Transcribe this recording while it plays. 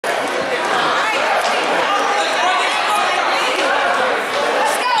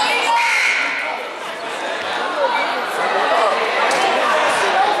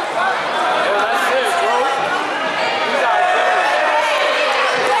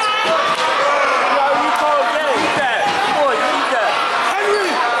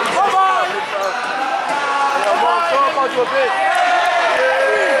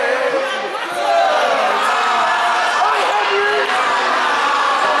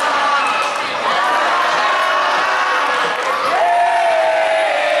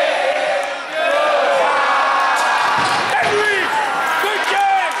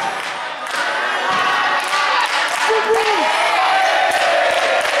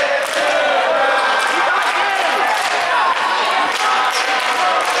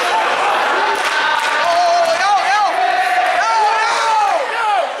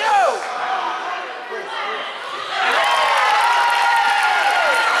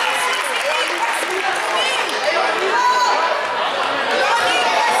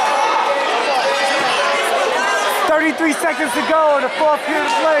Seconds to go in the fourth period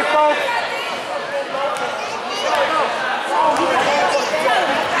of play, folks.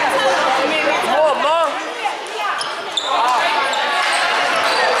 Come on, Mom.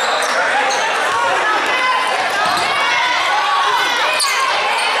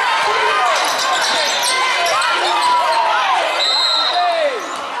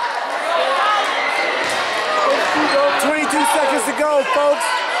 22 seconds to go,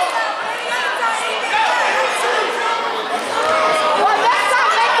 folks.1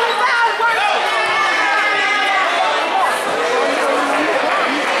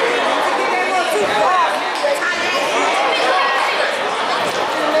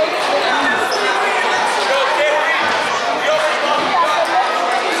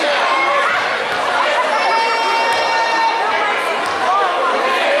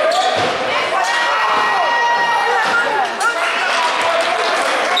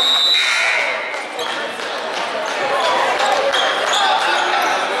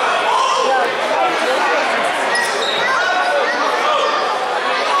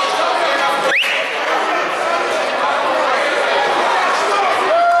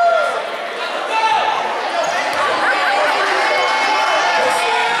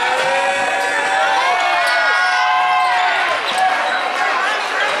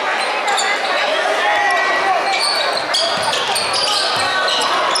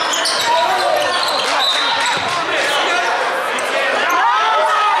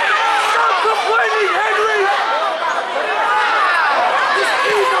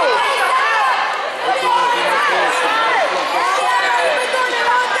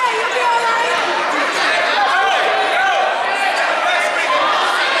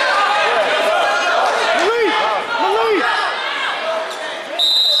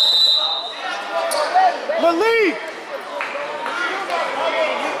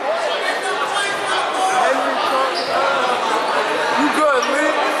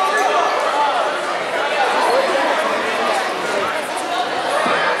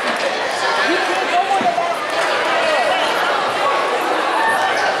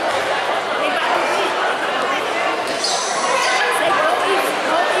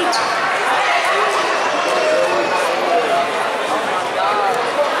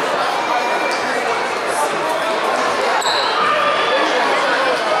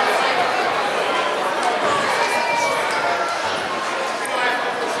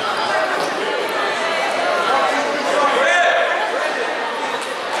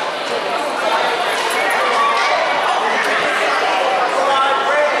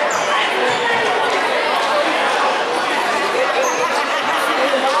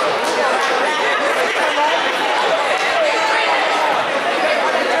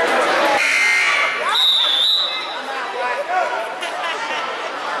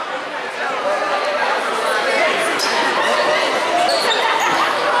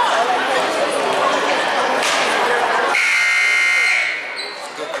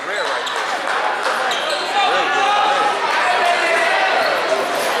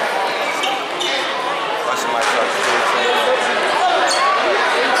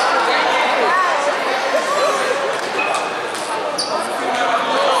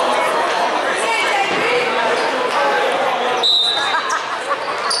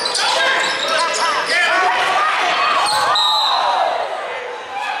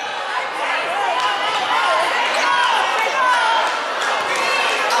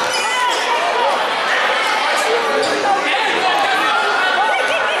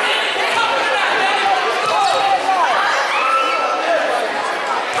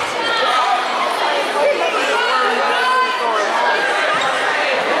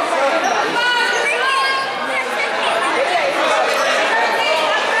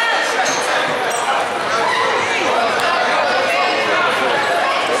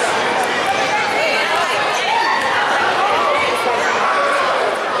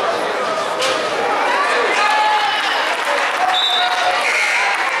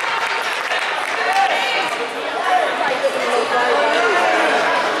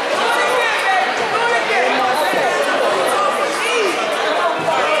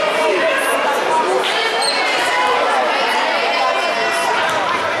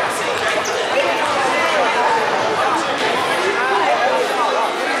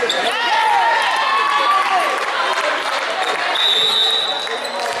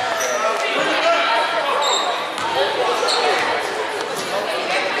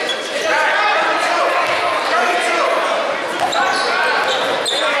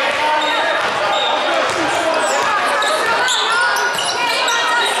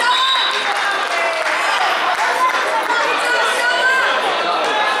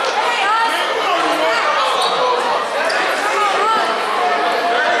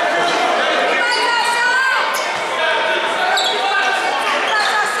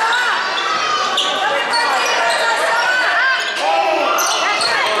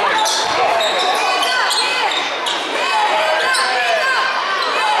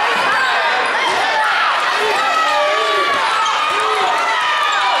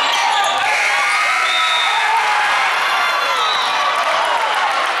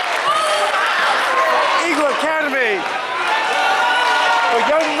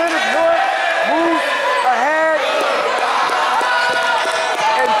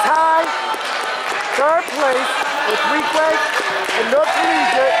 place with Weequahic and Newark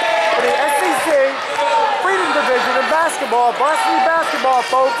for the S.E.C. Freedom Division in basketball, varsity basketball,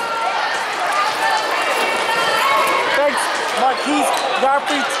 folks. Thanks, Marquise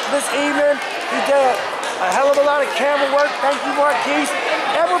Godfrey, this evening. He did a hell of a lot of camera work. Thank you, Marquise.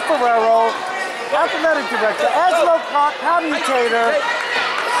 Edward Ferrero, athletic director, Angelo commutator,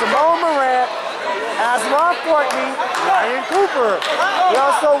 Simone Morant, Aslan Fortney, Ryan Cooper. We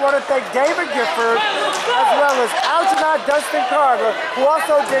also want to thank David Gifford, as well as Algernon Dustin Carter, who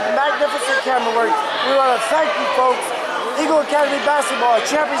also did magnificent camera work. We want to thank you, folks. Eagle Academy Basketball,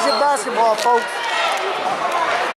 championship basketball, folks.